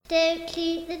Don't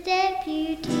shoot the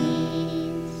deputies.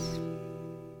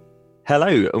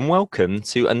 Hello and welcome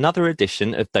to another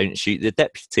edition of Don't Shoot the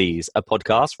Deputies, a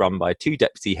podcast run by two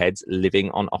deputy heads living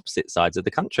on opposite sides of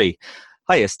the country.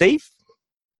 Hiya, Steve.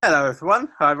 Hello, everyone.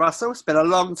 Hi, Russell. It's been a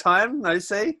long time, no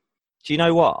see. Do you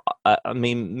know what? I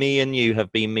mean, me and you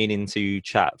have been meaning to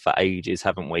chat for ages,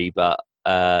 haven't we? But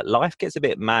life gets a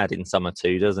bit mad in summer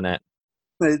too, doesn't it?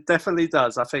 It definitely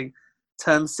does. I think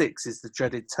term 6 is the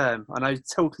dreaded term. I know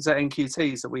talkers at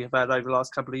NQTs that we have had over the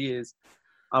last couple of years,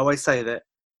 I always say that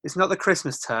it's not the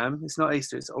Christmas term, it's not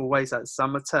Easter, it's always that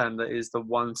summer term that is the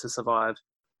one to survive.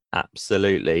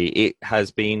 Absolutely. It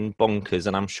has been bonkers,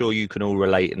 and I'm sure you can all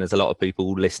relate. And there's a lot of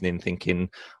people listening thinking,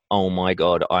 oh my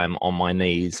God, I'm on my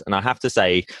knees. And I have to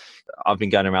say, I've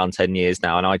been going around 10 years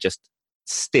now, and I just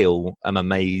still am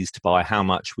amazed by how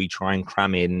much we try and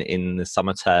cram in the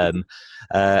summer term.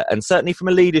 And certainly from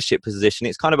a leadership position,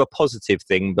 it's kind of a positive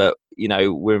thing. But, you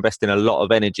know, we're investing a lot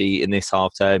of energy in this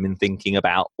half term in thinking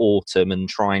about autumn and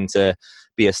trying to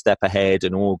be a step ahead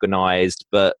and organised.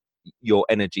 But your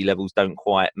energy levels don't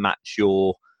quite match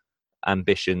your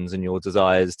ambitions and your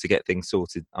desires to get things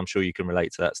sorted. I'm sure you can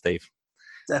relate to that, Steve.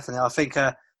 Definitely. I think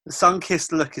the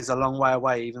sun-kissed look is a long way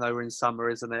away, even though we're in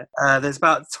summer, isn't it? There's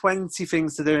about 20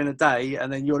 things to do in a day,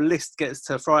 and then your list gets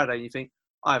to Friday, and you think,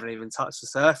 I haven't even touched the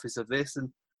surface of this. And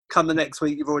come the next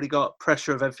week, you've already got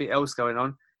pressure of everything else going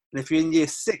on. And if you're in year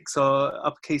 6 or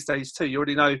upper key stage 2, you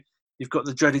already know you've got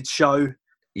the dreaded show.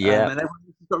 Yeah. And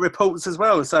everyone's got reports as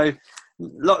well. So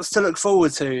lots to look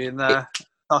forward to in a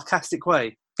sarcastic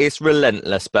way. It's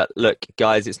relentless, but look,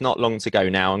 guys, it's not long to go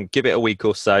now, and give it a week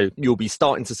or so, you'll be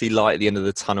starting to see light at the end of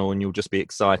the tunnel, and you'll just be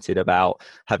excited about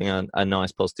having a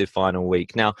nice positive final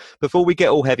week. Now, before we get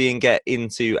all heavy and get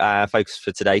into our focus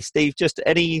for today, Steve, just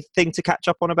anything to catch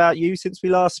up on about you since we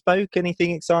last spoke?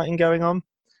 Anything exciting going on?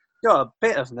 Got a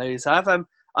bit of news. I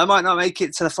might not make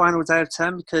it to the final day of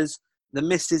term because the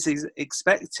missus is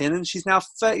expecting, and she's now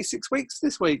 36 weeks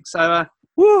this week. So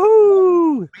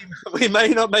woohoo! We may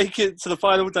not make it to the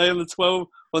final day on the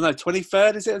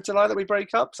 23rd, is it, of July that we break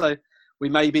up? So we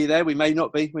may be there, we may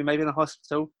not be. We may be in a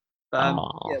hospital.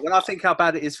 When I think how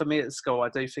bad it is for me at school, I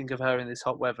do think of her in this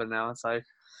hot weather now. So,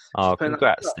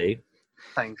 congrats, Steve.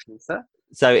 Thank you, sir.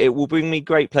 So it will bring me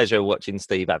great pleasure watching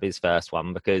Steve have his first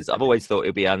one, because I've always thought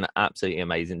he'd be an absolutely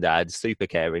amazing dad, super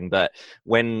caring. But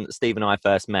when Steve and I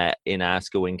first met in our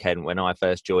school in Kent, when I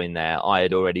first joined there, I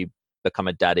had already become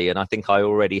a daddy, and I think I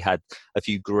already had a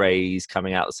few greys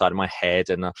coming out the side of my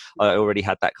head, and I already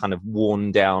had that kind of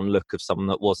worn down look of someone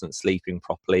that wasn't sleeping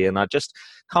properly, and I just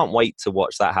can't wait to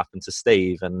watch that happen to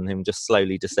Steve and him just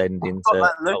slowly descend into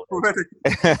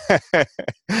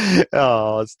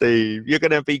oh, Steve, you're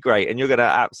gonna be great, and you're gonna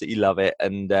absolutely love it.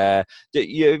 And have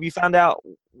you found out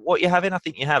what you're having? I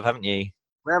think you have, haven't you?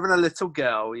 We're having a little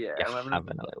girl, yeah. I'm having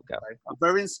a little girl. I'm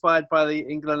very inspired by the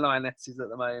England Lionesses at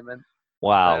the moment.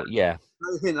 Wow, yeah.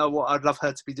 No hint of what I'd love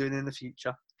her to be doing in the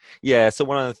future. Yeah, so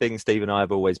one of the things Steve and I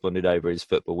have always bonded over is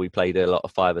football. We played a lot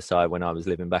of five-a-side when I was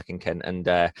living back in Kent. And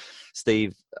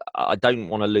Steve, I don't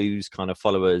want to lose kind of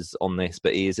followers on this,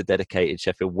 but he is a dedicated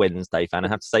Sheffield Wednesday fan. I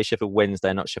have to say Sheffield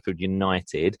Wednesday, not Sheffield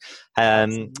United.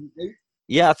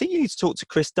 Yeah, I think you need to talk to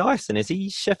Chris Dyson. Is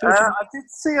he Sheffield United? I did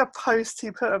see a post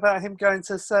he put about him going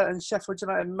to a certain Sheffield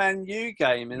United Man U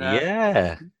game.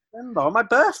 Yeah. On my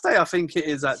birthday, I think it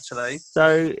is, actually.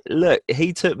 So look,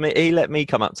 he let me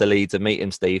come up to Leeds and meet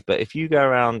him, Steve. But if you go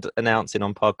around announcing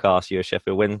on podcasts you're a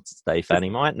Sheffield Wednesday fan, he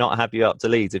might not have you up to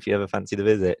Leeds if you ever fancy to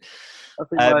visit. I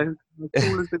think my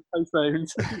call has been postponed.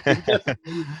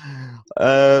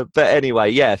 But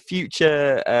anyway, yeah,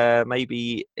 future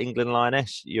maybe England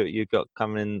Lioness you've got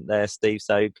coming in there, Steve.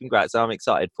 So congrats, I'm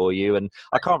excited for you, and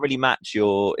I can't really match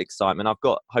your excitement. I've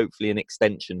got hopefully an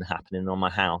extension happening on my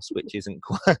house, which isn't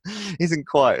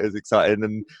quite as exciting,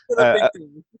 and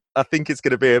I think it's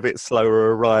going to be a bit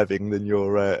slower arriving than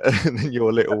your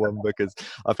little one, because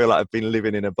I feel like I've been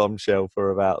living in a bombshell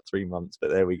for about 3 months. But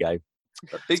there we go.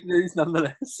 But big news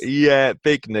nonetheless. Yeah,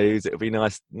 big news. It'll be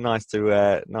nice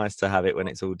to have it when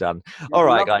it's all done. All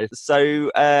right, guys.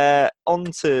 So on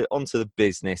to the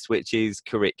business, which is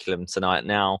curriculum tonight.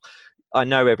 Now, I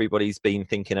know everybody's been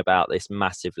thinking about this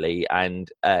massively, and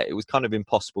it was kind of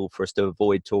impossible for us to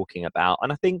avoid talking about.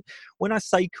 And I think when I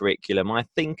say curriculum, I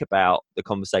think about the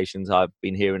conversations I've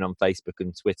been hearing on Facebook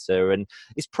and Twitter, and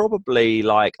it's probably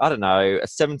like, I don't know, a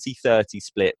 70-30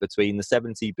 split between the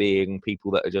 70 being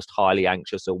people that are just highly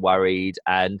anxious or worried,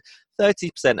 and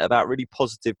 30% about really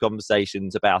positive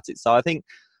conversations about it. So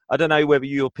I don't know whether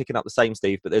you're picking up the same,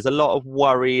 Steve, but there's a lot of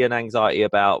worry and anxiety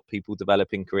about people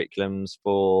developing curriculums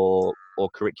or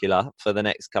curricula for the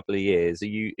next couple of years. Are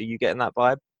you getting that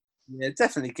vibe? Yeah,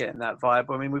 definitely getting that vibe.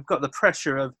 I mean, we've got the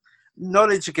pressure of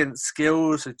knowledge against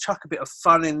skills, so chuck a bit of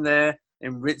fun in there,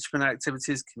 enrichment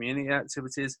activities, community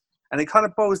activities, and it kind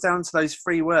of boils down to those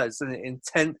three words, doesn't it?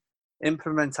 Intent,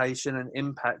 implementation, and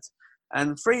impact.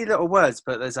 And three little words,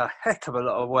 but there's a heck of a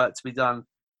lot of work to be done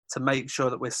to make sure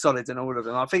that we're solid in all of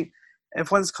them. I think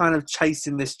everyone's kind of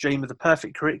chasing this dream of the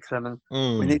perfect curriculum,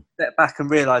 and we need to step back and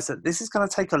realise that this is going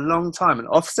to take a long time. And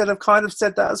Ofsted have kind of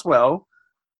said that as well.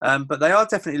 But they are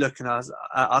definitely looking at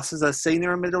us as a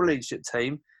senior and middle leadership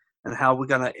team and how we're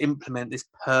going to implement this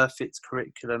perfect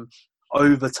curriculum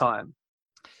over time.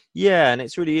 Yeah, and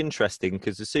it's really interesting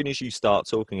because as soon as you start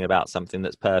talking about something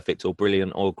that's perfect or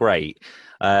brilliant or great,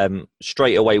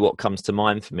 straight away what comes to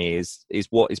mind for me is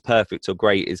what is perfect or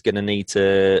great is going to need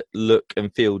to look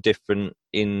and feel different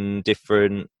in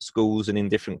different schools and in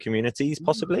different communities,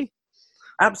 possibly.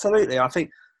 Absolutely. I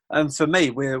think for me,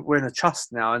 we're in a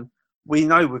trust now, and we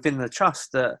know within the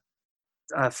trust that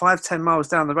 5-10 miles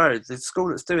down the road, the school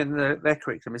that's doing their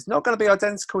curriculum is not going to be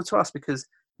identical to us because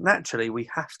naturally we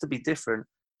have to be different.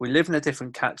 We live in a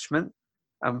different catchment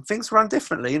and things run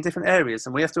differently in different areas,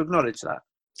 and we have to acknowledge that.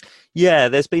 Yeah,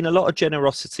 there's been a lot of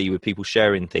generosity with people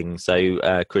sharing things.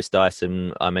 So Chris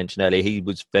Dyson, I mentioned earlier, he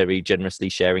was very generously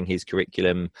sharing his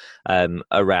curriculum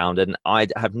around, and I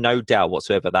have no doubt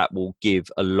whatsoever that will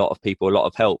give a lot of people a lot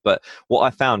of help. But what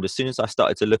I found as soon as I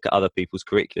started to look at other people's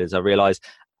curriculums, I realised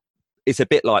it's a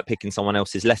bit like picking someone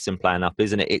else's lesson plan up,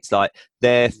 isn't it? It's like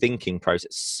their thinking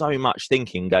process. So much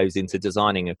thinking goes into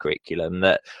designing a curriculum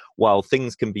that while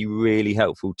things can be really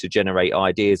helpful to generate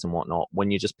ideas and whatnot, when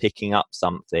you're just picking up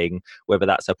something, whether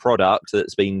that's a product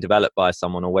that's been developed by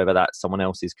someone or whether that's someone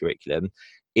else's curriculum,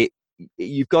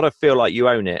 you've got to feel like you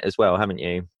own it as well, haven't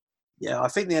you? Yeah, I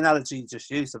think the analogy you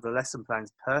just used of the lesson plan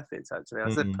is perfect, actually.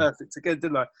 I said perfect again,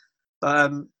 didn't I?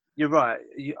 But you're right.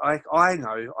 I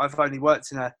know I've only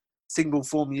worked in a single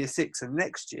form year 6, and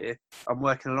next year I'm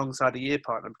working alongside a year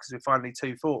partner because we're finally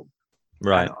 2 form.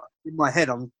 Right. And in my head,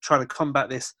 I'm trying to combat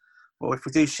this. Well, if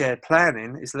we do shared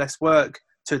planning, it's less work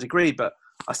to a degree, but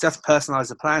I still have to personalise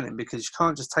the planning because you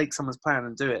can't just take someone's plan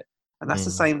and do it. And that's the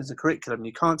same as a curriculum.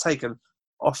 You can't take an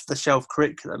off-the-shelf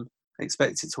curriculum and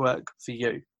expect it to work for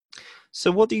you.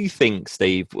 So what do you think,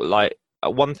 Steve? Like,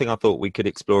 one thing I thought we could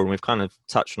explore, and we've kind of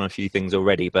touched on a few things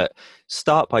already, but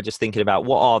start by just thinking about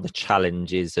what are the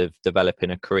challenges of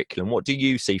developing a curriculum? What do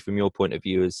you see from your point of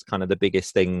view as kind of the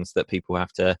biggest things that people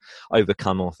have to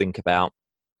overcome or think about?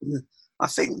 I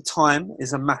think time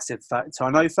is a massive factor. I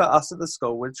know for us at the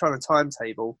school, we're trying to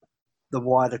timetable the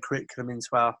wider curriculum into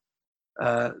our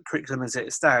curriculum as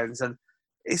it stands. And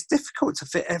it's difficult to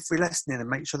fit every lesson in and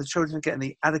make sure the children are getting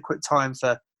the adequate time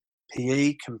for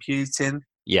PE, computing.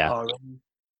 Yeah.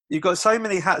 You've got so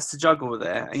many hats to juggle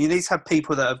there, and you need to have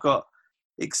people that have got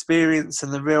experience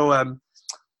and the real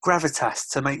gravitas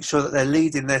to make sure that they're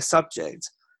leading their subject.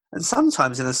 And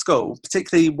sometimes in a school,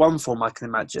 particularly one form, I can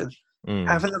imagine,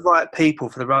 having the right people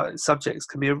for the right subjects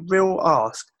can be a real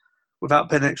ask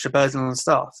without putting extra burden on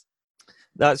staff.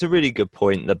 That's a really good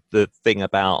point, the thing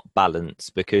about balance,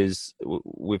 because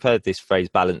we've heard this phrase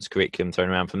balanced curriculum thrown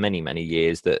around for many, many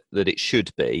years, that it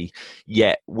should be.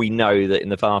 Yet we know that in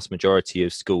the vast majority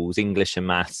of schools, English and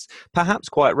maths, perhaps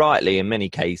quite rightly in many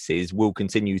cases, will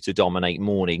continue to dominate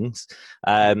mornings.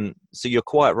 So you're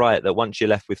quite right that once you're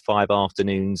left with 5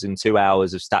 afternoons and 2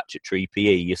 hours of statutory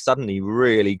PE, you're suddenly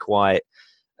really quite...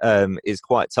 is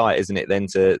quite tight, isn't it, then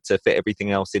to fit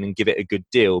everything else in and give it a good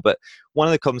deal. But one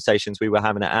of the conversations we were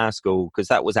having at our school, because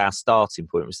that was our starting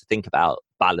point, was to think about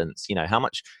balance, how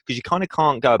much, because you kind of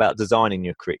can't go about designing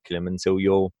your curriculum until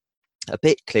you're a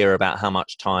bit clear about how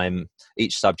much time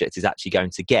each subject is actually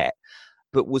going to get,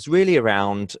 but was really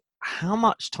around how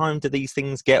much time do these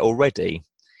things get already?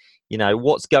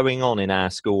 What's going on in our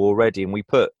school already? And I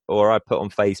put on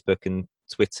Facebook and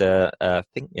Twitter, I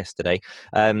think yesterday,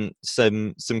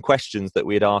 some questions that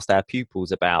we had asked our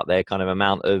pupils about their kind of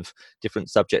amount of different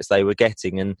subjects they were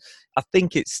getting. And I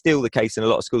think it's still the case in a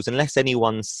lot of schools, unless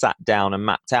anyone sat down and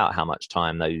mapped out how much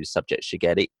time those subjects should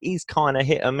get, it is kind of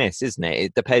hit or miss, isn't it?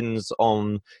 It depends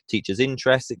on teachers'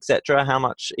 interests, etc., how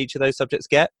much each of those subjects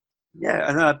get. Yeah,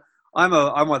 and I'm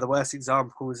one of the worst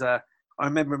examples. I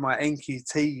remember in my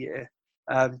NQT year,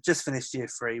 just finished year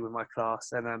 3 with my class,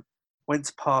 and went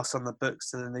to pass on the books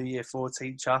to the new year 4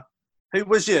 teacher, who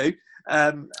was you.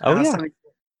 I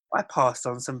passed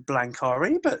on some blank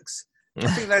RE books. I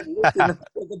think they lived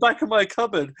in the back of my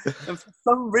cupboard, and for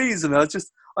some reason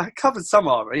I covered some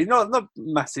RE, not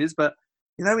masses, but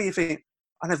when you think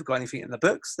I never got anything in the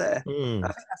books there. I think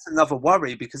that's another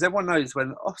worry, because everyone knows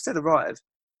when Ofsted arrive,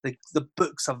 the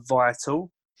books are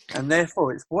vital, and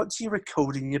therefore it's what do you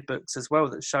record in your books as well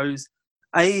that shows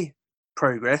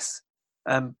progress,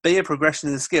 B, a progression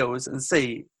in the skills, and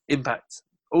C, impact.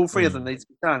 All three of them need to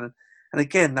be done. And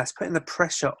again, that's putting the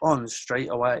pressure on straight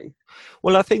away.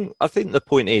 Well, I think the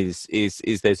point is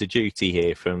there's a duty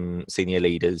here from senior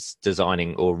leaders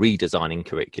designing or redesigning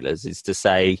curriculums, is to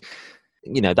say,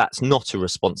 that's not a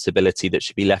responsibility that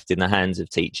should be left in the hands of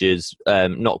teachers,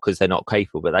 not because they're not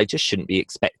capable, but they just shouldn't be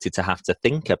expected to have to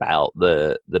think about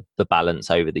the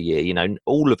balance over the year.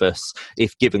 All of us,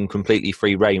 if given completely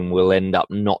free rein, will end up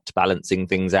not balancing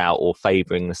things out or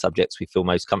favouring the subjects we feel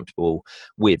most comfortable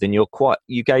with. And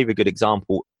you gave a good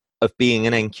example of being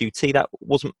an NQT. That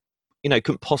wasn't,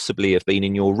 couldn't possibly have been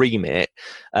in your remit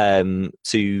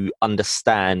to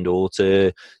understand or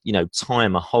to,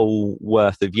 time a whole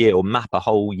worth of year or map a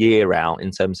whole year out in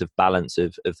terms of balance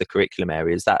of the curriculum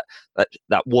areas.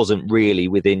 That wasn't really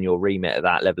within your remit at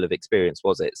that level of experience,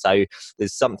 was it? So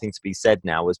there's something to be said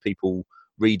now as people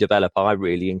redevelop. I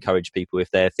really encourage people,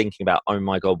 if they're thinking about, oh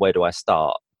my God, where do I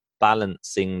start?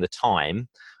 Balancing the time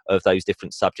of those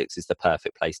different subjects is the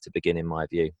perfect place to begin, in my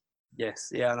view. Yes,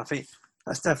 yeah, and I think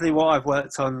that's definitely what I've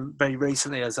worked on very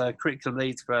recently as a curriculum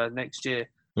lead for next year.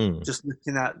 Just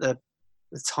looking at the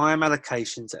time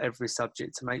allocation to every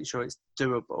subject to make sure it's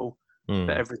doable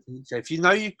for every teacher. If you've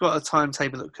got a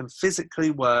timetable that can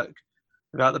physically work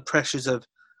without the pressures of,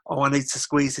 I need to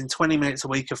squeeze in 20 minutes a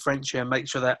week of French here and make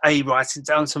sure they're A, writing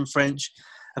down some French,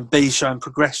 and B, showing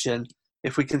progression.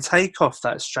 If we can take off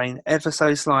that strain ever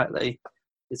so slightly,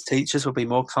 the teachers will be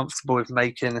more comfortable with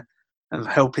making and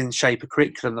helping shape a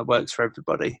curriculum that works for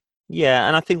everybody. Yeah,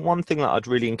 and I think one thing that I'd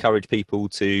really encourage people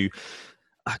to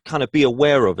kind of be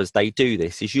aware of as they do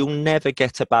this is you'll never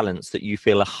get a balance that you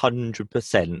feel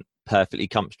 100% perfectly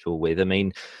comfortable with. I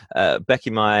mean,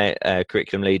 Becky, my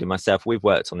curriculum lead, and myself, we've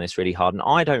worked on this really hard, and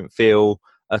I don't feel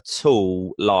at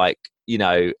all like,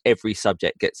 every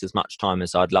subject gets as much time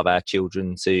as I'd love our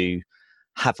children to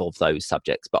have of those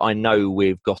subjects, but I know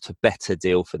we've got a better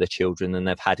deal for the children than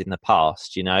they've had in the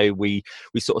past. We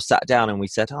sort of sat down and we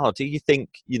said, do you think,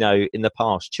 in the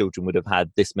past children would have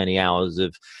had this many hours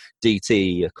of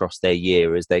DT across their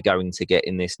year as they're going to get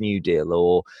in this new deal,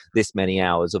 or this many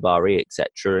hours of RE,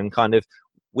 etc. And kind of,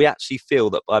 we actually feel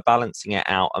that by balancing it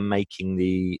out and making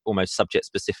the almost subject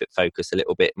specific focus a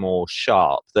little bit more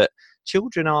sharp, that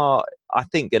children are, I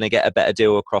think, going to get a better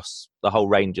deal across the whole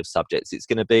range of subjects. It's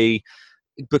going to be,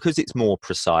 because it's more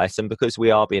precise and because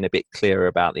we are being a bit clearer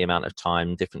about the amount of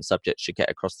time different subjects should get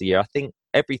across the year, I think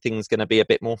everything's going to be a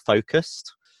bit more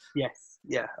focused. Yes,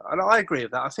 yeah, and I agree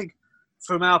with that. I think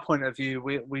from our point of view,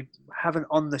 we have an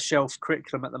on-the-shelf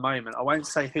curriculum at the moment. I won't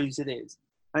say whose it is,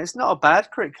 and it's not a bad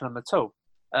curriculum at all,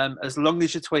 as long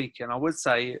as you're tweaking. I would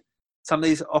say some of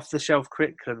these off-the-shelf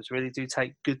curriculums really do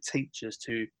take good teachers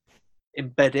to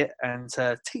embed it and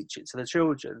teach it to the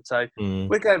children. So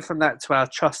we're going from that to our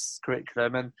trusts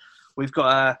curriculum, and we've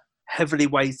got a heavily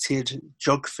weighted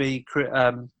geography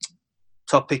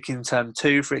topic in term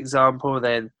 2, for example.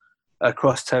 Then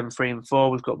across term 3 and 4,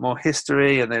 we've got more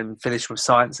history, and then finish with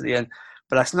science at the end.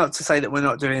 But that's not to say that we're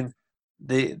not doing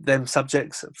them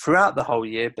subjects throughout the whole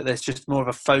year, but there's just more of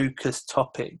a focused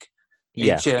topic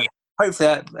each year. Hopefully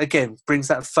that, again, brings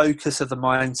that focus of the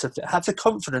mind to have the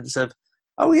confidence of,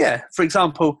 oh yeah, for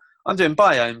example, I'm doing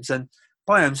biomes, and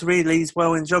biomes really leads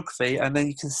well in geography, and then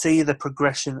you can see the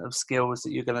progression of skills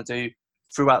that you're going to do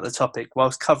throughout the topic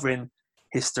whilst covering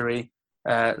history,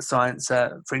 science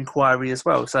for inquiry as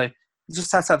well. So you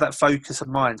just have to have that focus of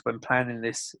mind when planning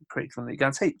this curriculum that you're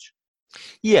going to teach.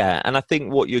 Yeah, and I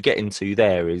think what you're getting to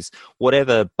there is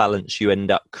whatever balance you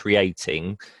end up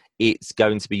creating, it's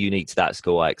going to be unique to that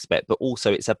school, I expect, but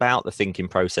also it's about the thinking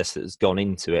process that has gone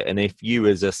into it. And if you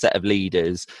as a set of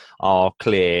leaders are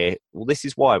clear, well, this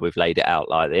is why we've laid it out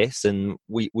like this, and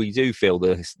we do feel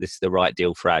this is the right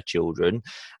deal for our children,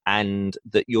 and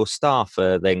that your staff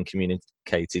are then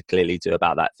communicated clearly to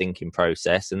about that thinking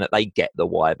process and that they get the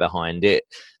why behind it,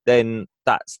 then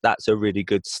that's a really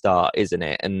good start, isn't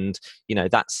it? And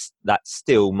that's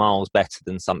still miles better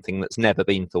than something that's never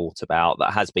been thought about,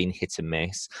 that has been hit and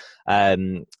miss.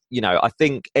 I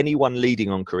think anyone leading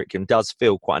on curriculum does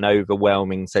feel quite an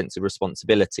overwhelming sense of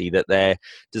responsibility that they're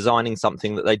designing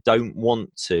something that they don't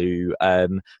want to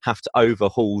have to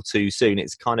overhaul too soon.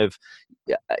 It's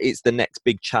the next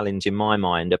big challenge in my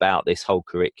mind about this whole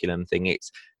curriculum thing.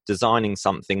 It's designing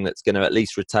something that's going to at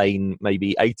least retain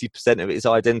maybe 80% of its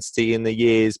identity in the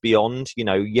years beyond.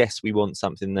 Yes, we want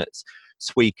something that's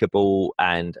tweakable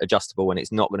and adjustable, and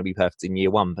it's not going to be perfect in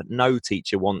year one. But no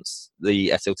teacher wants the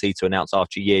SLT to announce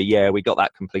after a year, yeah, we got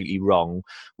that completely wrong,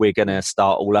 we're going to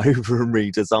start all over and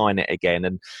redesign it again.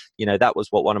 And that was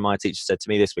what one of my teachers said to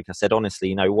me this week. I said,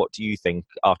 honestly, what do you think,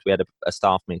 after we had a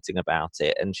staff meeting about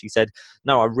it? And she said,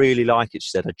 no, I really like it.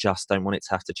 She said, I just don't want it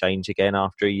to have to change again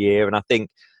after a year. And I think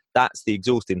that's the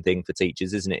exhausting thing for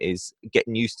teachers, isn't it? Is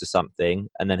getting used to something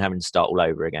and then having to start all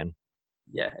over again.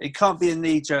 Yeah, it can't be a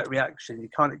knee-jerk reaction. You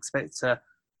can't expect to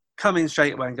come in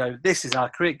straight away and go, this is our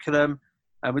curriculum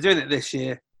and we're doing it this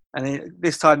year. And then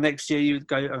this time next year you would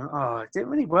go, oh, it didn't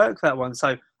really work, that one,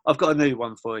 so I've got a new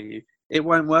one for you. It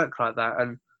won't work like that.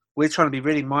 And we're trying to be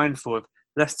really mindful of,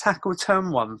 let's tackle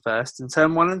term 1 first, and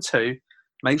term 1 and 2,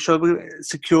 make sure we're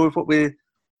secure with what we're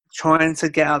trying to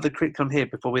get out of the curriculum here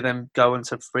before we then go on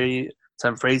to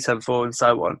term 3, term 4 and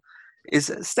so on.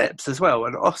 Is steps as well,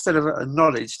 and often a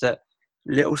knowledge that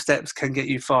little steps can get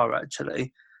you far,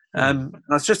 actually. I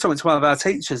was just talking to one of our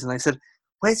teachers and they said,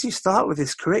 where do you start with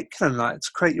this curriculum, like, to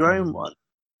create your own one?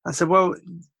 I said, well,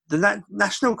 the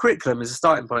national curriculum is a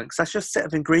starting point, because that's just a set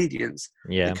of ingredients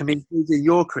that can be included in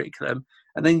your curriculum.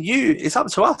 And then it's up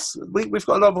to us. We've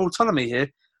got a lot of autonomy here.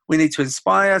 We need to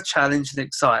inspire, challenge and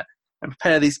excite and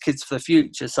prepare these kids for the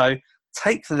future. So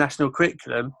take the national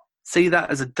curriculum, see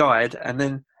that as a guide, and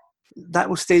then that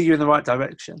will steer you in the right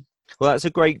direction. Well, that's a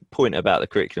great point about the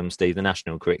curriculum, Steve. The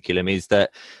national curriculum is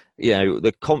that,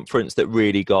 the conference that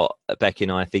really got Becky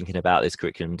and I thinking about this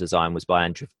curriculum design was by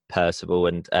Andrew Percival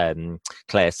and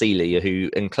Claire Seeley,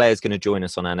 and Claire's going to join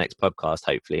us on our next podcast,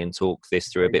 hopefully, and talk this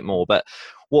through a bit more. But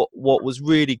what was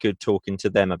really good talking to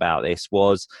them about this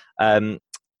was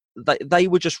they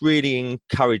were just really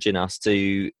encouraging us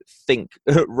to think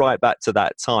right back to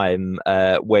that time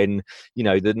when,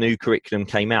 the new curriculum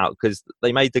came out, because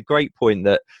they made the great point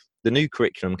that the new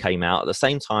curriculum came out at the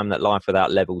same time that Life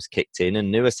Without Levels kicked in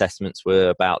and new assessments were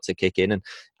about to kick in. And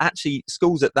actually,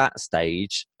 schools at that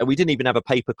stage, and we didn't even have a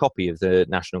paper copy of the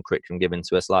national curriculum given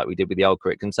to us like we did with the old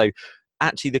curriculum. So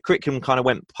actually, the curriculum kind of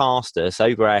went past us,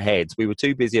 over our heads. We were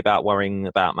too busy about worrying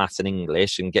about maths and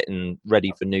English and getting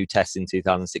ready for new tests in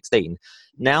 2016.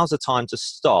 Now's the time to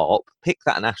stop, pick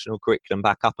that national curriculum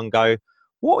back up and go,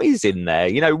 what is in there?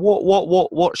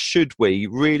 What should we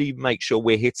really make sure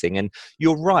we're hitting? And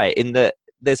you're right in that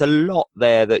there's a lot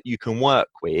there that you can work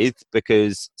with,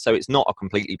 so it's not a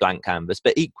completely blank canvas,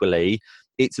 but equally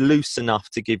it's loose enough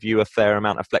to give you a fair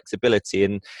amount of flexibility.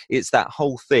 And it's that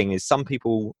whole thing is, some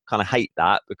people kind of hate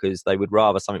that because they would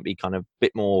rather something be kind of a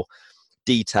bit more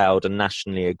detailed and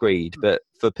nationally agreed. But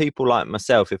for people like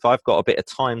myself, if I've got a bit of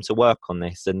time to work on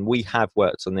this, and we have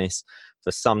worked on this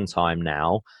for some time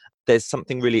now, there's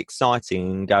something really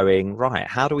exciting in going, right,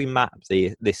 how do we map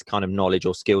this kind of knowledge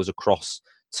or skills across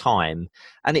time?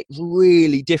 And it's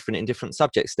really different in different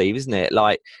subjects, Steve, isn't it?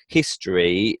 Like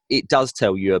history, it does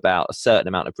tell you about a certain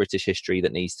amount of British history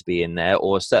that needs to be in there,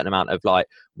 or a certain amount of like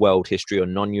world history or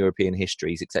non-European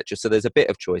histories, etc. So there's a bit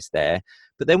of choice there.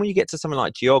 But then when you get to something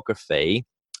like geography,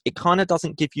 it kind of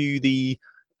doesn't give you the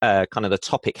kind of the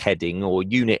topic heading or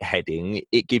unit heading.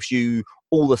 It gives you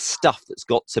all the stuff that's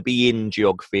got to be in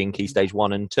geography in Key Stage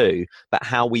 1 and 2, but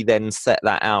how we then set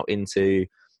that out into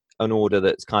an order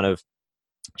that's kind of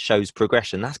shows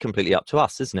progression, that's completely up to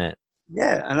us, isn't it?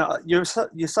 Yeah, and you're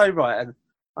so right. And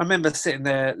I remember sitting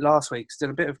there last week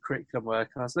doing a bit of curriculum work,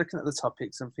 and I was looking at the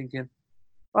topics and thinking,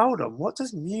 hold on, what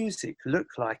does music look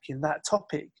like in that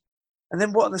topic? And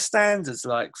then what are the standards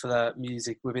like for the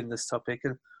music within this topic?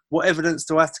 And what evidence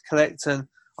do I have to collect and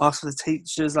ask for the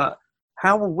teachers? Like,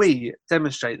 how will we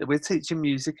demonstrate that we're teaching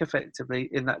music effectively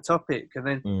in that topic? And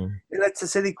then it led to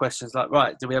silly questions like,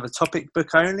 right, do we have a topic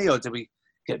book only, or do we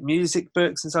get music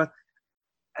books and so on?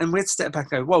 And we'd step back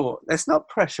and go, whoa, let's not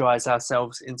pressurize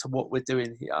ourselves into what we're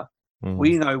doing here.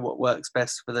 We know what works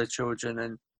best for the children,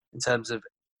 and in terms of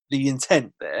the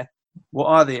intent there, what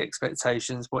are the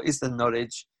expectations, what is the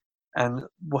knowledge, and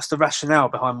what's the rationale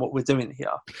behind what we're doing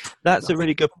here? That's a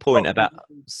really good point about,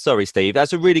 sorry, Steve,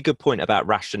 that's a really good point about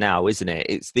rationale, isn't it?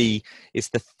 It's the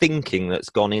thinking that's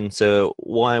gone into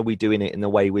why are we doing it in the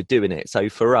way we're doing it. So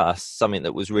for us, something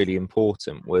that was really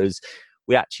important was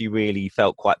we actually really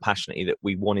felt quite passionately that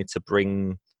we wanted to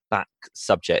bring back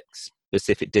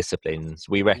subject-specific disciplines.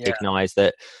 We recognised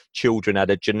that children had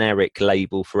a generic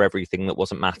label for everything that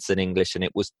wasn't maths and English, and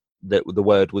it was the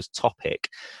word was topic.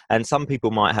 And some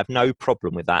people might have no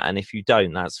problem with that, and if you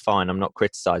don't, that's fine. I'm not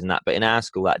criticizing that, but in our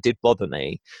school that did bother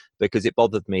me, because it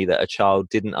bothered me that a child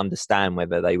didn't understand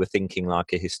whether they were thinking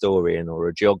like a historian or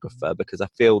a geographer, because I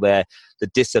feel the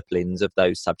disciplines of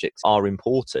those subjects are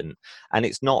important. And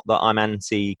it's not that I'm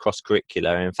anti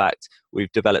cross-curricular. In fact,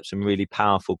 we've developed some really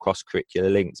powerful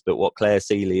cross-curricular links. But what Claire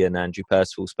Seeley and Andrew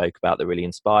Percival spoke about that really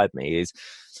inspired me is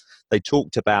they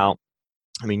talked about,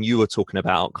 I mean, you were talking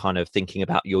about kind of thinking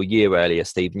about your year earlier,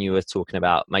 Stephen. You were talking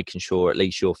about making sure at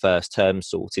least your first term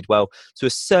sorted. Well, to a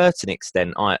certain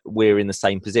extent, we're in the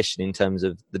same position in terms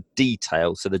of the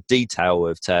detail. So the detail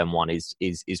of term one is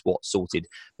what's sorted.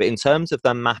 But in terms of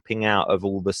the mapping out of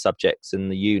all the subjects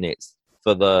and the units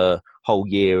for the whole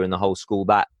year and the whole school,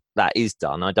 that is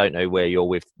done. I don't know where you're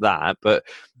with that, but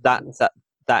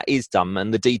that is done,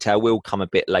 and the detail will come a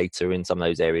bit later in some of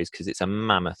those areas because it's a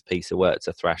mammoth piece of work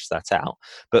to thrash that out.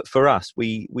 But for us,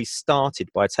 we started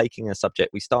by taking a subject.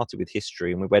 We started with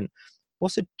history, and we went,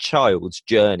 what's a child's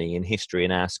journey in history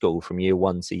in our school from year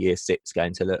 1 to year 6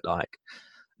 going to look like?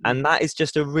 And that is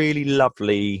just a really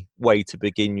lovely way to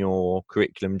begin your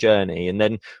curriculum journey. And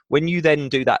then when you then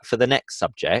do that for the next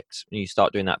subject, and you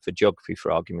start doing that for geography,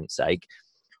 for argument's sake,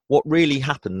 what really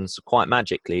happens quite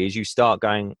magically is you start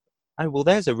going, oh, well,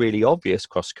 there's a really obvious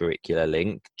cross-curricular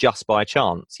link just by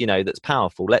chance, that's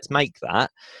powerful. Let's make that.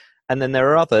 And then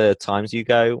there are other times you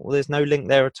go, well, there's no link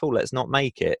there at all. Let's not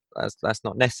make it. That's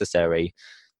not necessary.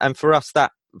 And for us,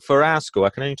 for our school, I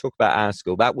can only talk about our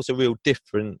school, that was a real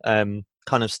different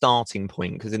kind of starting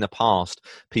point, because in the past,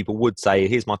 people would say,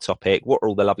 here's my topic. What are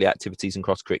all the lovely activities and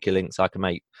cross-curricular links I can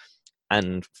make?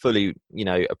 And fully,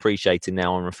 appreciating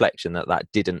now on reflection that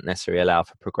didn't necessarily allow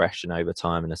for progression over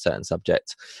time in a certain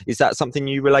subject. Is that something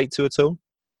you relate to at all?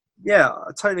 Yeah,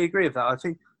 I totally agree with that. I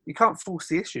think you can't force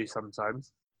the issue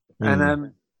sometimes.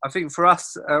 And I think for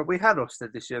us, we had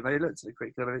Ofsted this year, and they looked at the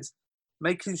curriculum, and it's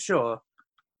making sure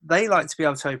they like to be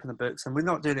able to open the books, and we're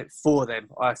not doing it for them.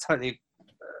 I totally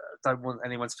don't want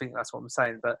anyone to think that's what I'm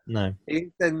saying, but no,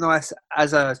 it's then nice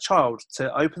as a child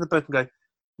to open the book and go,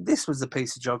 this was the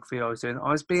piece of geography I was doing.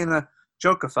 I was being a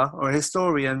geographer or a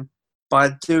historian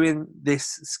by doing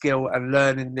this skill and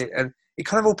learning it, and it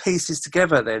kind of all pieces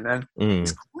together then. And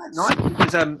it's quite nice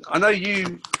because I know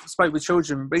you spoke with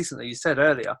children recently. You said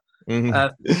earlier.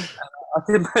 I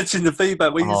can imagine the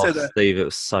feedback when you said that. Steve, it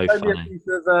was so funny. A piece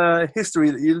of history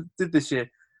that you did this year.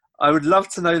 I would love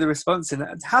to know the response in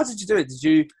that. How did you do it? Did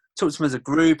you talk to them as a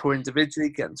group or individually,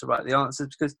 get them to write the answers?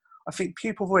 Because I think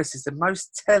pupil voice is the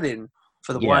most telling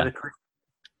for the wider curriculum.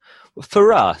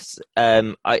 For us,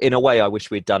 in a way, I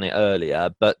wish we'd done it earlier,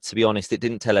 but to be honest, it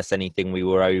didn't tell us anything we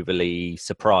were overly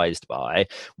surprised by.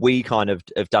 We kind of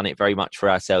have done it very much for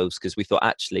ourselves because we thought,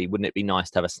 actually, wouldn't it be nice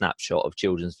to have a snapshot of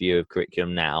children's view of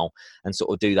curriculum now and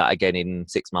sort of do that again in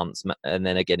 6 months and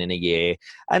then again in a year?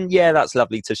 And yeah, that's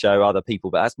lovely to show other people,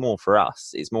 but that's more for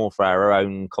us. It's more for our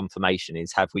own confirmation,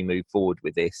 is have we moved forward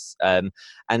with this? And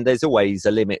there's always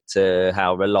a limit to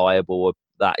how reliable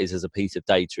that is as a piece of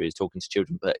data, is talking to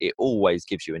children, but it always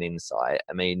gives you an insight.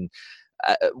 I mean,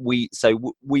 we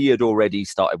had already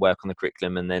started work on the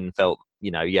curriculum and then felt,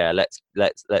 let's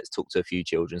talk to a few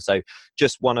children. So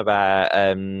just one of our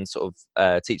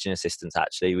teaching assistants,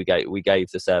 actually, we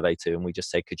gave the survey to, and we just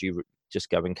said, could you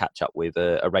just go and catch up with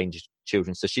a range of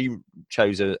children? So she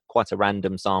chose quite a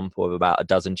random sample of about a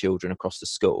dozen children across the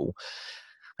school,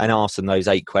 and ask them those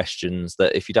 8 questions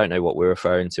that, if you don't know what we're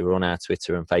referring to, are on our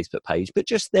Twitter and Facebook page. But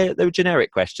just they were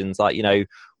generic questions like,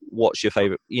 what's your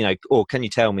favourite, or can you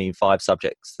tell me 5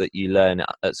 subjects that you learn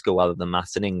at school other than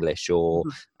maths and English? Or,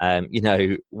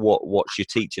 what's your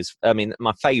teacher's,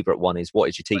 my favourite one is, what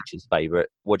is your teacher's favourite?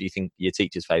 What do you think your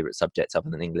teacher's favourite subject other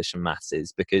than English and maths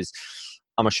is? Because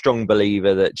I'm a strong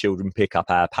believer that children pick up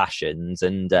our passions,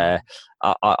 and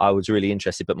I was really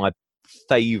interested, but my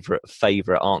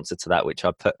favorite answer to that, which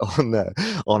I put on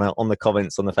the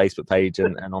comments on the Facebook page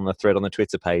and on the thread on the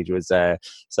Twitter page, was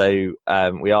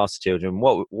we asked the children,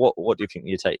 what do you think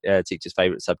your teacher's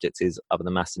favorite subject is other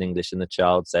than maths and English? And the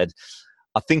child said,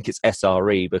 I think it's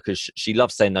SRE, because she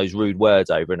loves saying those rude words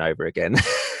over and over again.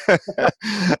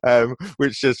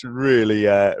 Which just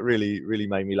really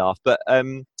made me laugh. But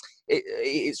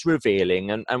it's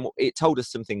revealing, and it told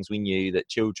us some things we knew, that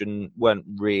children weren't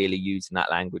really using that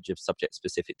language of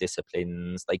subject-specific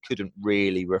disciplines. They couldn't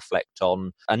really reflect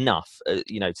on enough, to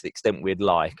the extent we'd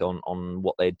like, on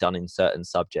what they'd done in certain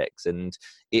subjects. And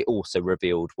it also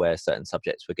revealed where certain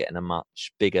subjects were getting a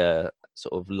much bigger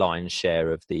sort of lion's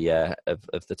share of the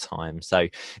time. So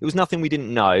it was nothing we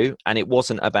didn't know, and it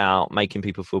wasn't about making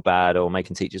people feel bad or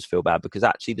making teachers feel bad, because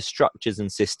actually the structures and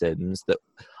systems that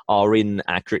are in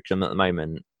our curriculum at the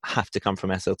moment have to come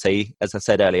from SLT. As I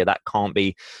said earlier, that can't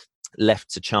be left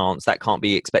to chance. That can't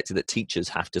be expected, that teachers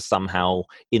have to somehow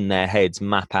in their heads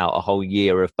map out a whole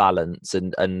year of balance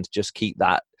and just keep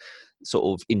that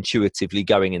sort of intuitively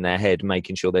going in their head,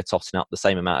 making sure they're totting up the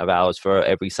same amount of hours for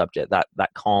every subject. That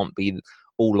can't be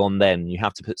all on them. You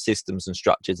have to put systems and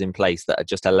structures in place that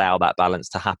just allow that balance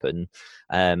to happen,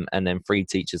 and then free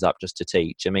teachers up just to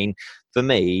teach. I mean, for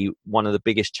me, one of the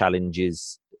biggest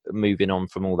challenges moving on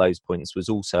from all those points was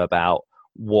also about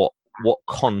what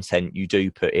content you do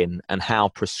put in and how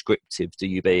prescriptive do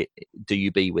you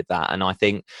be with that. And I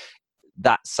think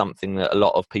that's something that a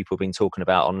lot of people have been talking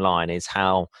about online, is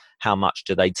how much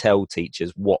do they tell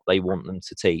teachers what they want them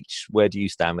to teach. Where do you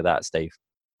stand with that, Steve?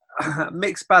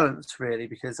 Mixed balance, really,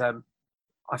 because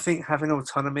I think having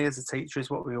autonomy as a teacher is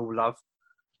what we all love.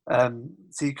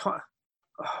 So you can't,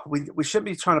 we shouldn't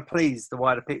be trying to please the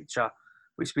wider picture.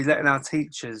 We should be letting our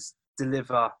teachers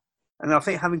deliver. And I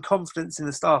think having confidence in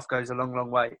the staff goes a long,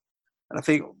 long way. And I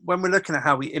think when we're looking at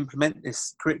how we implement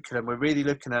this curriculum, we're really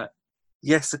looking at,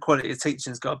 yes, the quality of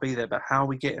teaching has got to be there, but how are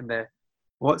we getting there?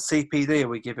 What CPD are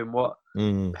we giving? What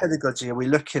pedagogy are we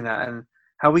looking at? And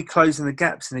how are we closing the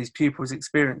gaps in these pupils'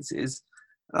 experiences?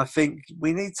 And I think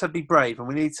we need to be brave, and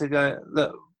we need to go,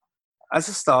 look, as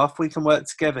a staff, we can work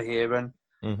together here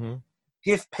and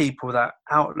give people that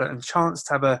outlet and chance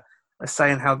to have a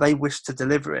say in how they wish to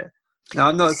deliver it. Now,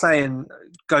 I'm not saying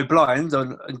go blind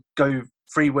and go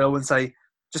free will and say,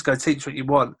 just go teach what you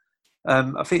want.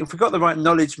 I think if we've got the right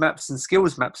knowledge maps and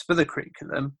skills maps for the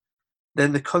curriculum,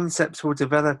 then the concepts will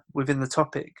develop within the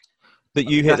topic. But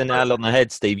you hit the nail on the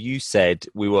head, Steve. You said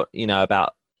we were,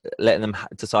 about letting them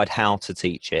decide how to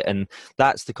teach it. And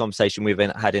that's the conversation we've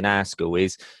had in our school,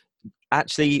 is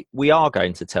actually we are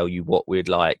going to tell you what we'd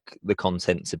like the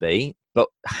content to be, but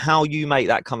how you make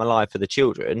that come alive for the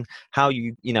children, how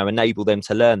you enable them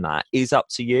to learn that, is up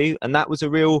to you. And that was a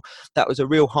real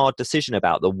hard decision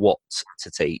about the what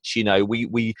to teach. We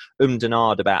and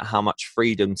ahed about how much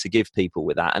freedom to give people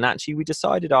with that. And actually we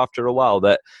decided after a while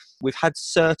that we've had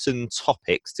certain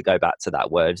topics, to go back to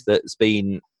that word, that's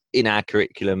been in our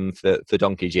curriculum for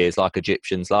donkey's years, like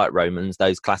Egyptians, like Romans,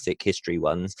 those classic history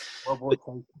ones.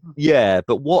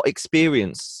 But what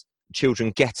experience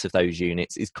children get of those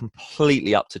units is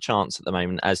completely up to chance at the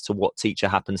moment as to what teacher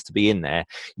happens to be in there.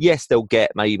 Yes, they'll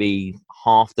get maybe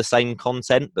half the same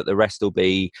content, but the rest will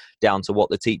be down to what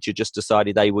the teacher just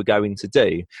decided they were going to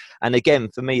do. And again,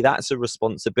 for me, that's a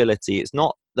responsibility. It's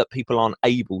not that people aren't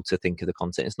able to think of the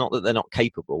content. It's not that they're not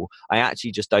capable. I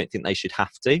actually just don't think they should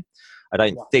have to. I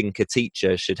don't think a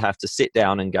teacher should have to sit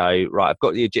down and go, right, I've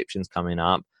got the Egyptians coming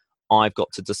up, I've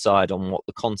got to decide on what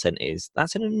the content is.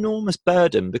 That's an enormous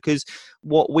burden, because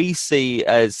what we see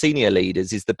as senior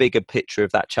leaders is the bigger picture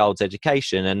of that child's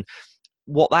education. And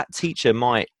what that teacher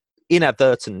might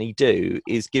inadvertently do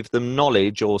is give them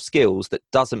knowledge or skills that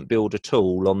doesn't build at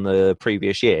all on the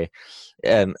previous year,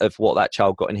 of what that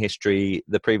child got in history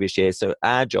the previous year. So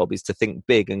our job is to think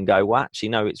big and go, well, actually,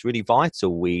 no, it's really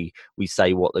vital we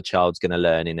say what the child's going to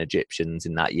learn in Egyptians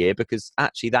in that year, because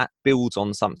actually that builds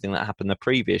on something that happened the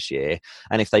previous year.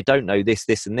 And if they don't know this,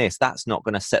 this and this, that's not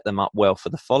going to set them up well for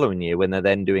the following year when they're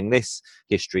then doing this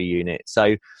history unit.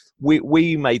 So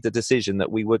we made the decision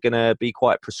that we were going to be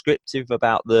quite prescriptive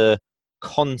about the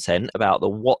content, about the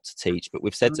what to teach, but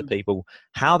we've said to people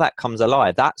how that comes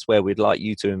alive, that's where we'd like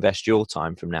you to invest your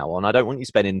time from now on. I don't want you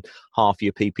spending half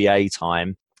your PPA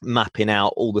time mapping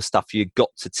out all the stuff you've got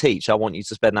to teach. I want you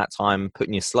to spend that time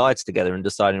putting your slides together and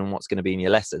deciding on what's going to be in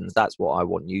your lessons. That's what I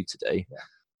want you to do.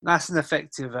 That's an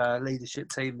effective leadership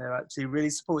team. They're actually really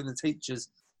supporting the teachers,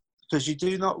 because you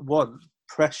do not want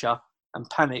pressure and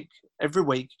panic every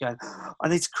week going, I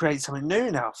need to create something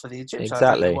new now for the Egyptians.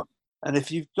 Exactly. And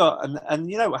if you've got, and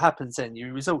you know what happens then,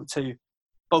 you resort to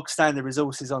bog standard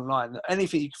resources online,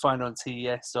 anything you can find on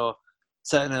TES or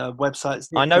certain websites.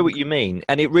 I know what you mean.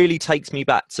 And it really takes me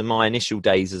back to my initial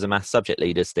days as a maths subject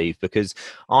leader, Steve, because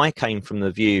I came from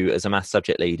the view as a maths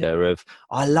subject leader of,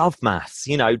 I love maths,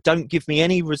 don't give me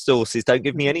any resources, don't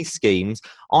give me any schemes.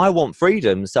 I want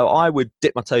freedom. So I would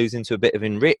dip my toes into a bit of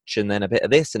Enrich, and then a bit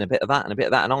of this and a bit of that and a bit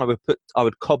of that. And I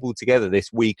would cobble together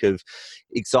this week of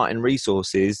exciting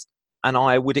resources, and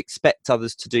I would expect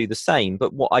others to do the same.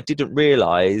 But what I didn't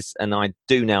realise, and I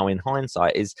do now in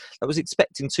hindsight, is I was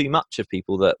expecting too much of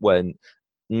people that weren't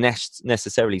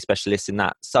necessarily specialists in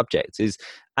that subject. Is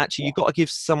actually, you've got to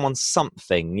give someone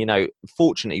something.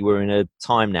 Fortunately, we're in a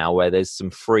time now where there's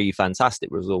some free, fantastic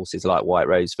resources like White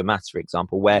Rose for Maths, for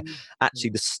example, where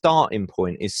actually the starting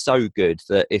point is so good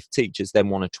that if teachers then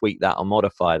want to tweak that or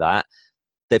modify that,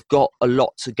 they've got a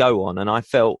lot to go on. And I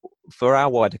felt for our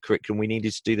wider curriculum, we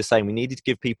needed to do the same. We needed to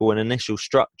give people an initial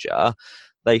structure.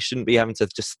 They shouldn't be having to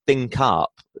just think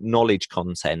up knowledge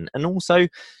content. And also,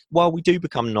 while we do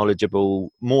become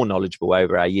more knowledgeable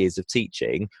over our years of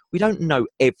teaching, we don't know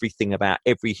everything about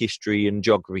every history and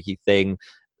geography thing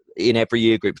in every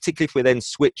year group, particularly if we then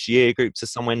switch year group to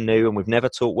somewhere new and we've never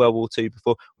taught World War II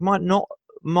before. We might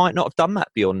not have done that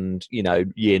beyond,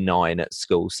 year 9 at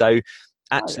school. So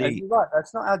actually, you're right,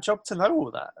 that's not our job to know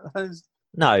all that.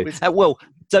 no. Well,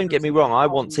 don't get me wrong. I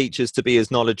want teachers to be as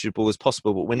knowledgeable as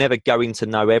possible, but we're never going to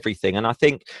know everything. And I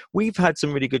think we've had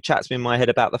some really good chats in my head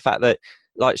about the fact that,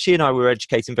 like, she and I were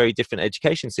educating very different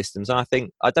education systems. And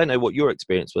I don't know what your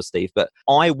experience was, Steve, but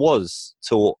I was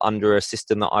taught under a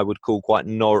system that I would call quite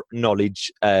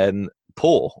knowledge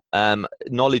poor.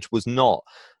 Knowledge was not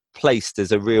placed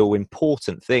as a real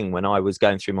important thing when I was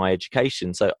going through my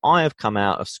education. So I have come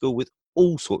out of school with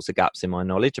all sorts of gaps in my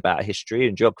knowledge about history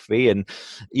and geography, and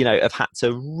have had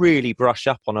to really brush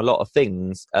up on a lot of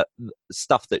things,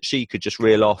 stuff that she could just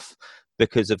reel off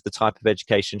because of the type of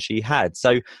education she had.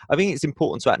 So I think it's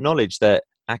important to acknowledge that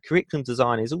our curriculum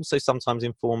design is also sometimes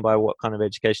informed by what kind of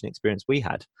education experience we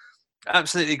had.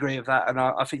 Absolutely agree with that, and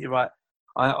I think you're right.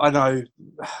 I know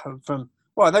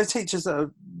I know teachers that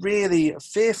are really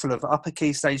fearful of upper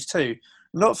key stage 2,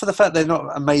 not for the fact they're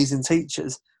not amazing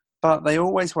teachers, but they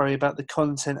always worry about the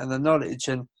content and the knowledge.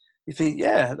 And you think,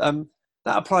 that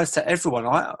applies to everyone.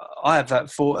 I have that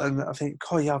thought, and I think,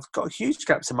 I've got huge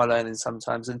gaps in my learning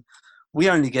sometimes, and we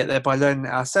only get there by learning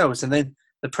it ourselves. And then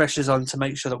the pressure's on to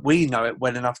make sure that we know it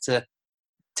well enough to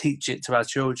teach it to our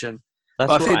children. That's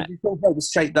but I right. think we've got to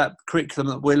shape that curriculum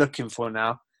that we're looking for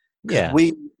now. Yeah.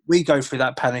 We go through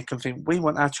that panic and think we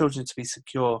want our children to be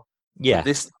secure with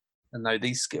this and know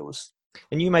these skills.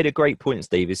 And you made a great point,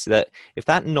 Steve, is that if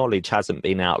that knowledge hasn't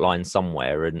been outlined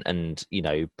somewhere and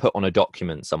put on a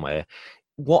document somewhere,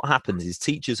 what happens is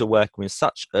teachers are working with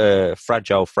such a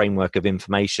fragile framework of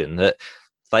information that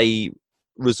they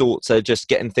resort to just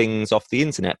getting things off the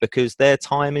internet because their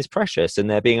time is precious and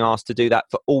they're being asked to do that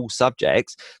for all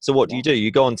subjects. So what do? You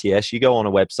go on TS, you go on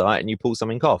a website and you pull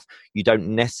something off. You don't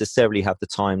necessarily have the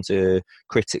time to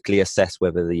critically assess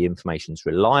whether the information's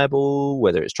reliable,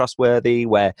 whether it's trustworthy,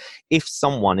 where if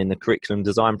someone in the curriculum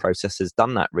design process has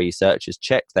done that research, has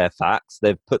checked their facts,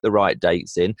 they've put the right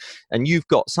dates in, and you've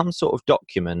got some sort of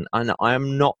document, and I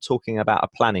am not talking about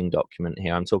a planning document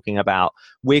here, I'm talking about,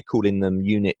 we're calling them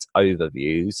unit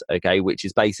overviews, okay, which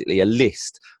is basically a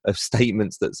list of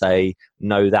statements that say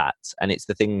know that, and it's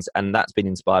the things, and that's been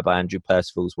inspired by Andrew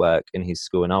Percival's work in his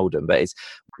school in Oldham, but it's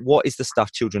what is the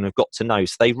stuff children have got to know.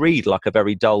 So they read like a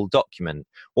very dull document.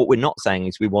 What we're not saying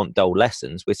is we want dull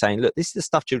lessons. We're saying, look, this is the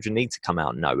stuff children need to come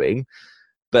out knowing,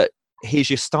 but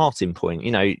here's your starting point.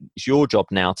 It's your job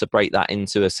now to break that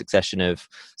into a succession of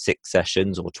 6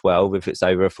 sessions or 12 if it's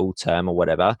over a full term or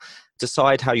whatever.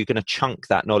 Decide how you're going to chunk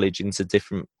that knowledge into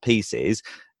different pieces.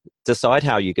 Decide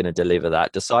how you're going to deliver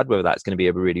that. Decide whether that's going to be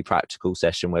a really practical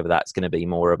session, whether that's going to be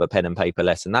more of a pen and paper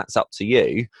lesson. That's up to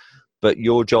you. But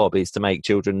your job is to make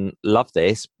children love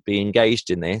this, be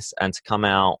engaged in this, and to come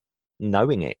out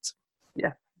knowing it.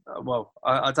 Yeah. Well,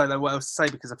 I don't know what else to say,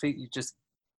 because I think you just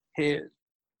hear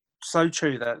so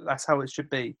true that that's how it should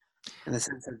be, in the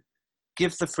sense of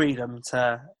give the freedom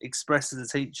to express as a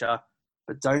teacher,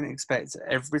 but don't expect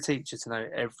every teacher to know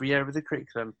every area of the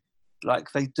curriculum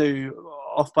like they do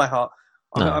off by heart.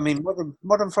 No. I mean,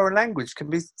 modern foreign language can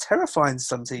be terrifying to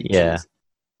some teachers. Yeah.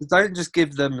 So don't just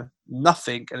give them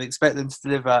nothing and expect them to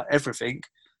deliver everything.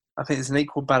 I think there's an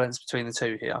equal balance between the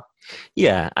two here.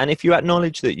 Yeah, and if you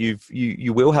acknowledge that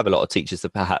you will have a lot of teachers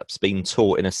that perhaps been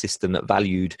taught in a system that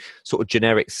valued sort of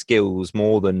generic skills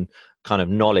more than kind of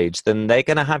knowledge, then they're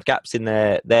going to have gaps in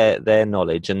their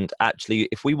knowledge. And actually,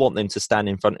 if we want them to stand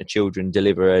in front of children,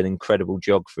 deliver an incredible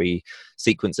geography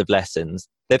sequence of lessons,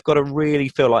 they've got to really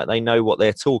feel like they know what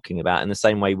they're talking about in the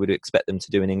same way we'd expect them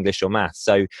to do in English or maths.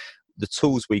 So the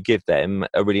tools we give them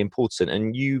are really important.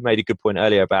 And you made a good point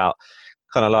earlier about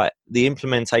kind of like the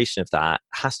implementation of that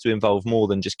has to involve more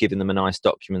than just giving them a nice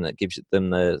document that gives them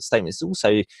the statements.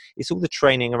 It's all the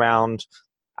training around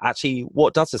actually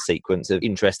what does a sequence of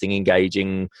interesting,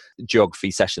 engaging geography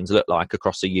sessions look like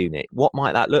across a unit? What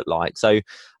might that look like? So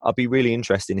I'd be really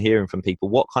interested in hearing from people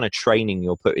what kind of training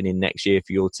you're putting in next year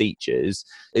for your teachers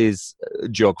is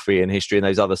geography and history and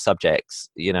those other subjects,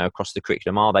 across the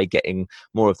curriculum. Are they getting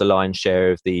more of the lion's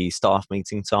share of the staff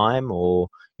meeting time, or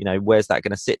where's that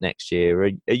going to sit next year?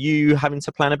 Are you having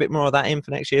to plan a bit more of that in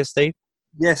for next year, Steve?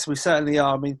 Yes, we certainly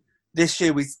are. I mean, this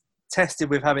year we tested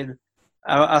with having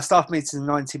our staff meetings are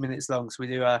 90 minutes long, so we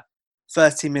do a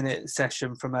 30-minute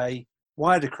session from a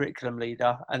wider curriculum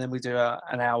leader, and then we do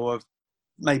an hour of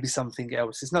maybe something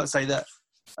else. It's not to say that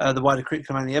the wider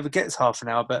curriculum only ever gets half an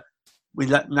hour, but we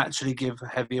naturally give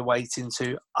heavier weight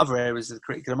into other areas of the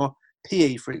curriculum. Or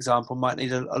PE, for example, might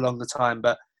need a longer time.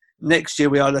 But next year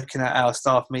we are looking at our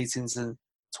staff meetings and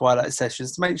twilight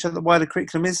sessions to make sure the wider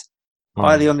curriculum is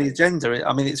highly on the agenda.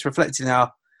 I mean, it's reflecting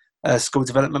our school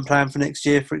development plan for next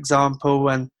year, for example,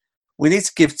 and we need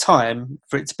to give time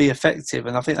for it to be effective.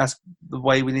 And I think that's the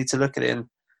way we need to look at it and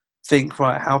think,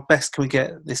 right, how best can we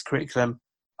get this curriculum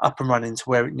up and running to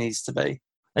where it needs to be?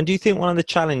 And do you think one of the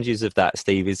challenges of that,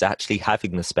 Steve, is actually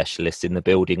having the specialist in the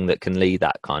building that can lead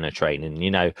that kind of training? You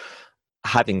know,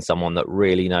 having someone that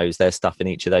really knows their stuff in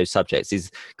each of those subjects, is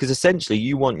because essentially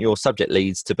you want your subject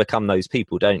leads to become those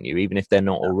people, don't you? Even if they're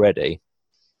not already.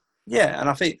 Yeah, and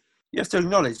I think you have to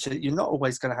acknowledge that you're not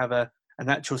always going to have a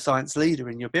natural science leader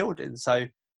in your building. So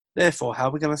therefore, how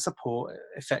are we going to support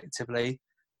effectively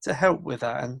to help with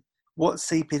that? And what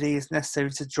CPD is necessary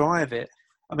to drive it?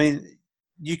 I mean,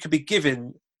 you could be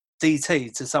giving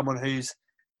DT to someone who's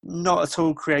not at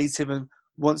all creative and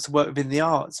wants to work within the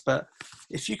arts, but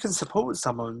if you can support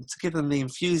someone to give them the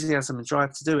enthusiasm and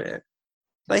drive to do it,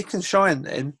 they can shine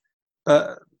then.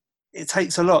 But it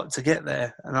takes a lot to get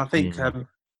there, and I think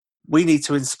we need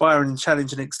to inspire and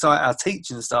challenge and excite our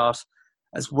teaching staff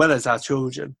as well as our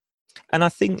children. And I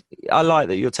think I like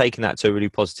that you're taking that to a really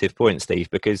positive point, Steve,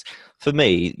 because for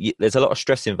me, there's a lot of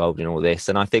stress involved in all this.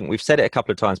 And I think we've said it a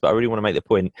couple of times, but I really want to make the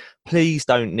point, please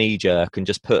don't knee-jerk and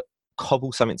just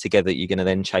cobble something together that you're going to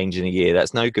then change in a year.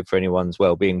 That's no good for anyone's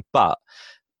well-being. But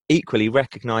equally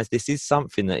recognise this is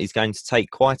something that is going to take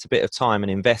quite a bit of time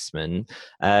and investment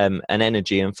and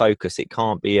energy and focus. It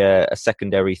can't be a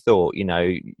secondary thought. You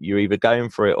know, you're either going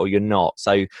for it or you're not.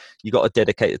 So you've got to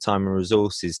dedicate the time and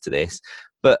resources to this.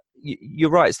 But you're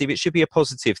right, Steve, it should be a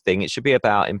positive thing. It should be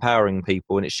about empowering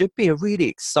people, and it should be a really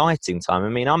exciting time. I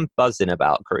mean, I'm buzzing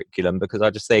about curriculum because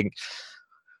I just think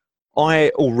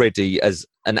I already, as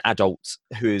an adult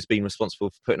who has been responsible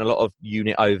for putting a lot of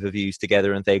unit overviews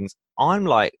together and things, I'm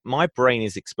like, my brain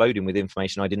is exploding with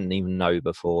information I didn't even know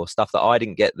before, stuff that I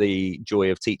didn't get the joy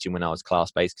of teaching when I was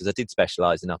class-based, because I did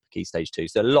specialise in upper key stage 2.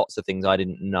 So lots of things I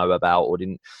didn't know about or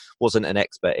wasn't an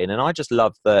expert in. And I just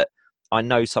love that I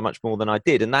know so much more than I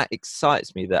did. And that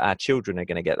excites me that our children are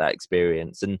going to get that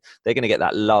experience and they're going to get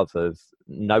that love of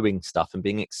knowing stuff and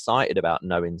being excited about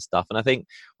knowing stuff. And I think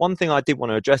one thing I did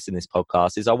want to address in this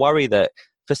podcast is I worry that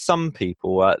for some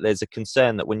people, there's a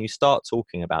concern that when you start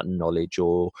talking about knowledge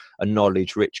or a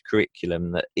knowledge-rich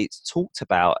curriculum, that it's talked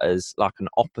about as like an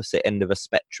opposite end of a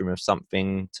spectrum of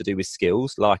something to do with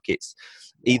skills, like it's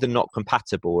either not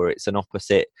compatible or it's an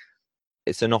opposite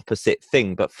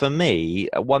thing. But for me,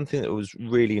 one thing that was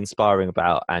really inspiring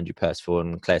about Andrew Percival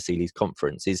and Claire Seeley's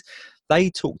conference is they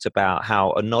talked about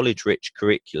how a knowledge-rich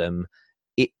curriculum,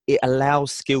 it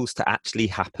allows skills to actually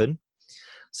happen.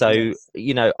 So, yes.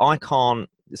 You know,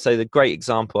 so the great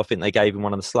example I think they gave in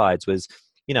one of the slides was,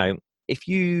 you know, if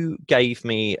you gave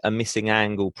me a missing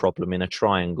angle problem in a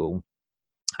triangle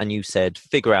and you said,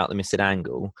 figure out the missing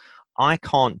angle, I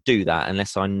can't do that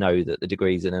unless I know that the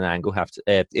degrees in an angle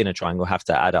in a triangle have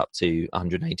to add up to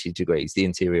 180 degrees, the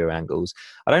interior angles.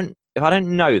 If I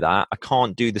don't know that, I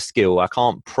can't do the skill. I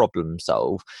can't problem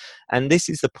solve. And this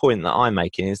is the point that I'm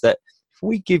making, is that if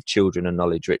we give children a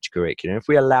knowledge-rich curriculum, if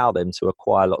we allow them to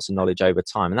acquire lots of knowledge over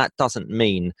time, and that doesn't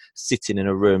mean sitting in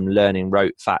a room learning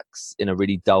rote facts in a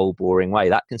really dull, boring way.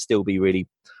 That can still be really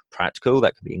practical,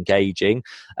 that can be engaging.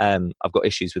 I've got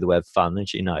issues with the word fun,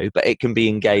 as you know, but it can be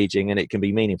engaging and it can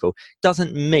be meaningful.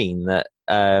 Doesn't mean that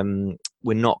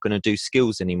we're not going to do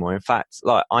skills anymore. In fact,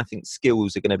 like, I think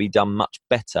skills are going to be done much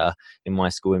better in my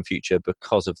school in future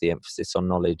because of the emphasis on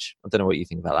knowledge. I don't know what you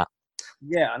think about that.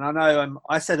 Yeah, and I know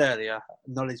I said earlier,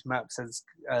 knowledge maps and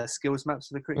skills maps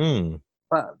for the curriculum,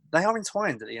 but they are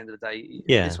entwined at the end of the day.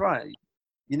 Yeah. It's right.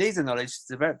 You need the knowledge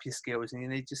to develop your skills, and you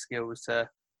need your skills to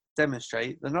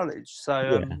demonstrate the knowledge.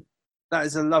 So that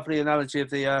is a lovely analogy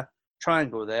of the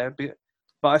triangle there.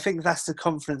 But I think that's the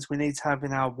confidence we need to have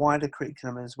in our wider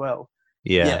curriculum as well.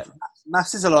 Yeah,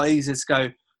 maths is a lot easier to go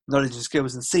knowledge and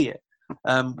skills and see it.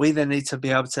 We then need to be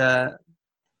able to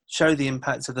show the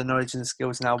impact of the knowledge and the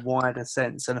skills in our wider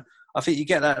sense. And I think you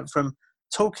get that from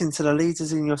talking to the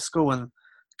leaders in your school and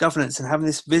governance and having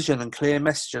this vision and clear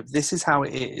message of this is how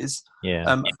it is.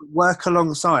 Work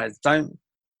alongside, don't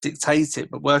dictate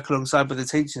it, but work alongside with the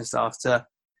teaching staff to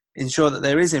ensure that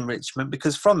there is enrichment,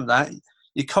 because from that,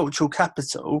 your cultural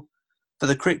capital for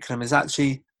the curriculum is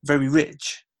actually very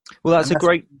rich. Well, that's And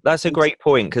a great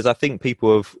point, because I think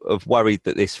people have worried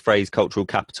that this phrase cultural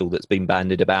capital that's been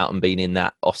bandied about and been in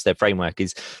that Ofsted framework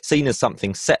is seen as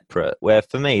something separate, where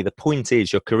for me the point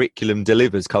is your curriculum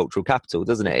delivers cultural capital,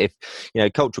 doesn't it?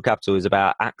 If cultural capital is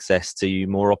about access to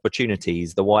more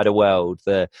opportunities, the wider world,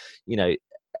 a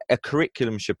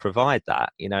curriculum should provide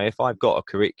that. If I've got a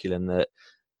curriculum that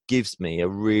gives me a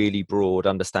really broad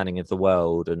understanding of the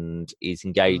world and is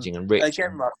engaging and rich.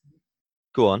 Again, Russ,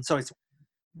 go on. sorry,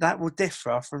 that will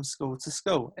differ from school to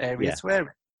school, area to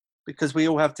area, because we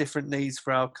all have different needs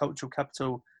for our cultural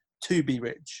capital to be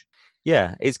rich.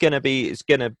 Yeah, it's going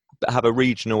to have a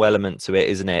regional element to it,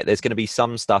 isn't it? There's going to be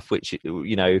some stuff which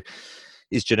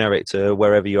is generic to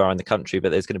wherever you are in the country,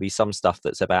 but there's going to be some stuff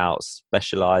that's about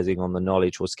specializing on the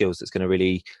knowledge or skills that's going to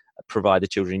really provide the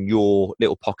children your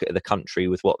little pocket of the country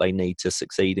with what they need to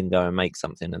succeed and go and make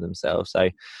something of themselves. So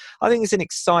I think it's an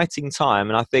exciting time,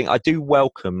 and I think I do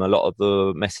welcome a lot of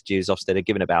the messages Ofsted are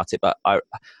given about it, but I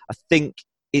think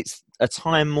it's a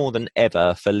time more than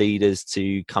ever for leaders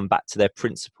to come back to their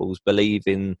principles, believe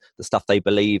in the stuff they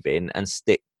believe in, and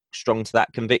stick strong to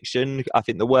that conviction. I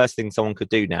think the worst thing someone could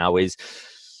do now is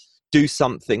do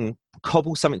something,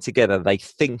 cobble something together they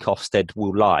think Ofsted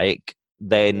will like,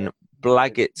 then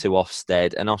blag it to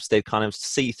Ofsted, and Ofsted kind of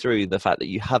see through the fact that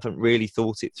you haven't really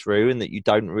thought it through and that you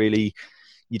don't really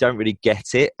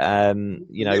get it. That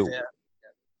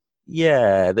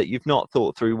you've not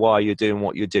thought through why you're doing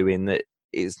what you're doing, that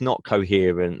it's not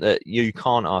coherent, that you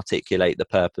can't articulate the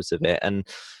purpose of it. And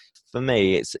for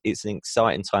me, it's an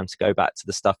exciting time to go back to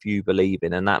the stuff you believe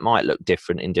in, and that might look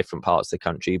different in different parts of the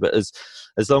country, but as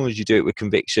long as you do it with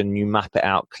conviction, you map it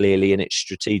out clearly, and it's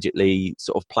strategically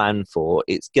sort of planned for,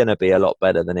 it's going to be a lot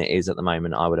better than it is at the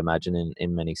moment, I would imagine,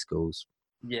 in many schools.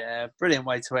 Yeah, brilliant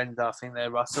way to end, I think, there,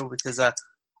 Russell, because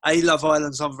Love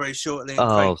Island's on very shortly.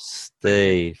 Oh,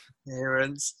 Steve.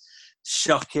 Appearance.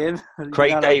 Shocking.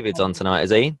 Craig David's on tonight,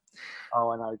 is he? Oh,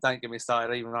 I know. Don't get me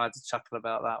started. Even I had to chuckle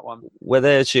about that one. Well,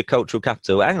 there's your cultural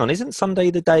capital. Hang on, isn't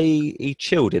Sunday the day he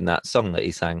chilled in that song that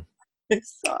he sang?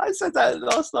 I said that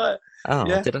last night. Oh,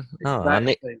 yeah, did I? Oh,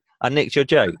 exactly. I nicked your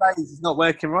joke. It's not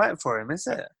working right for him, is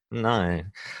it? No.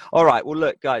 All right. Well,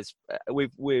 look, guys,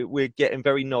 we're getting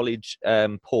very knowledge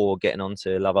poor getting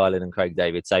onto Love Island and Craig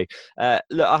David. So,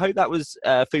 look, I hope that was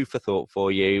food for thought for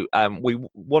you. We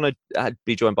want to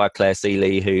be joined by Claire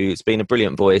Seeley, who's been a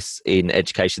brilliant voice in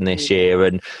education this year.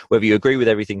 And whether you agree with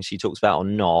everything she talks about or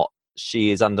not,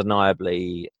 she is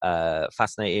undeniably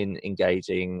fascinating,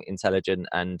 engaging, intelligent,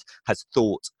 and has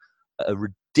thought a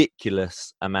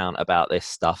ridiculous amount about this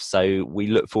stuff. So we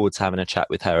look forward to having a chat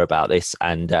with her about this,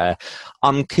 and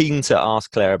I'm keen to ask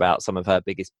Claire about some of her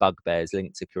biggest bugbears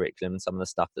linked to curriculum and some of the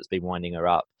stuff that's been winding her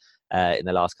up in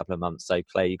the last couple of months. So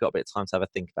Claire, you've got a bit of time to have a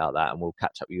think about that, and we'll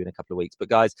catch up with you in a couple of weeks. But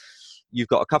guys, you've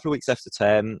got a couple of weeks left of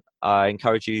term. I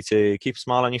encourage you to keep a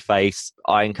smile on your face.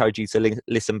 I encourage you to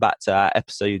listen back to our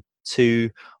episode 2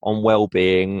 on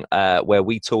well-being, where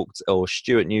we talked, or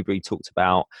Stuart Newbury talked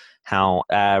about how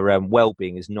our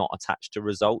well-being is not attached to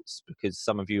results, because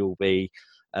some of you will be,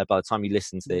 by the time you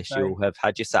listen to this, you'll have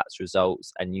had your SATs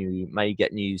results and you may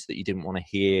get news that you didn't want to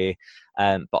hear,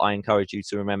 but I encourage you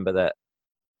to remember that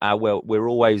we're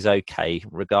always okay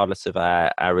regardless of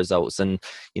our results, and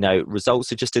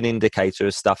results are just an indicator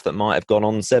of stuff that might have gone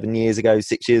on 7 years ago,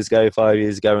 6 years ago, 5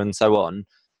 years ago, and so on.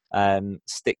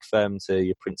 Stick firm to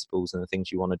your principles and the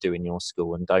things you want to do in your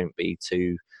school, and don't be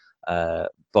too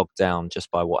bogged down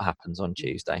just by what happens on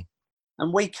Tuesday.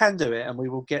 And we can do it, and we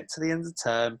will get to the end of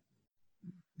term.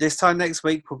 This time next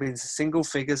week, we'll be into single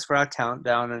figures for our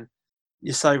countdown, and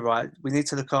you're so right. We need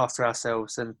to look after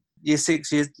ourselves, and year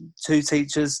 6, year 2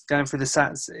 teachers going through the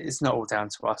SATs, it's not all down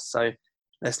to us. So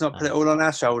let's not put it all on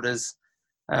our shoulders.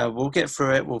 We'll get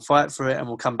through it, we'll fight through it, and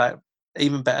we'll come back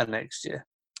even better next year.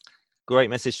 Great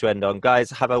message to end on. Guys,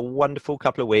 have a wonderful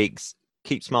couple of weeks.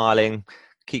 Keep smiling.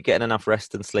 Keep getting enough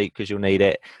rest and sleep, because you'll need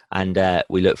it. And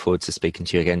we look forward to speaking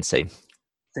to you again soon.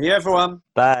 See you, everyone.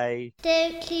 Bye.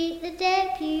 Don't keep the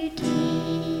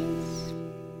deputy.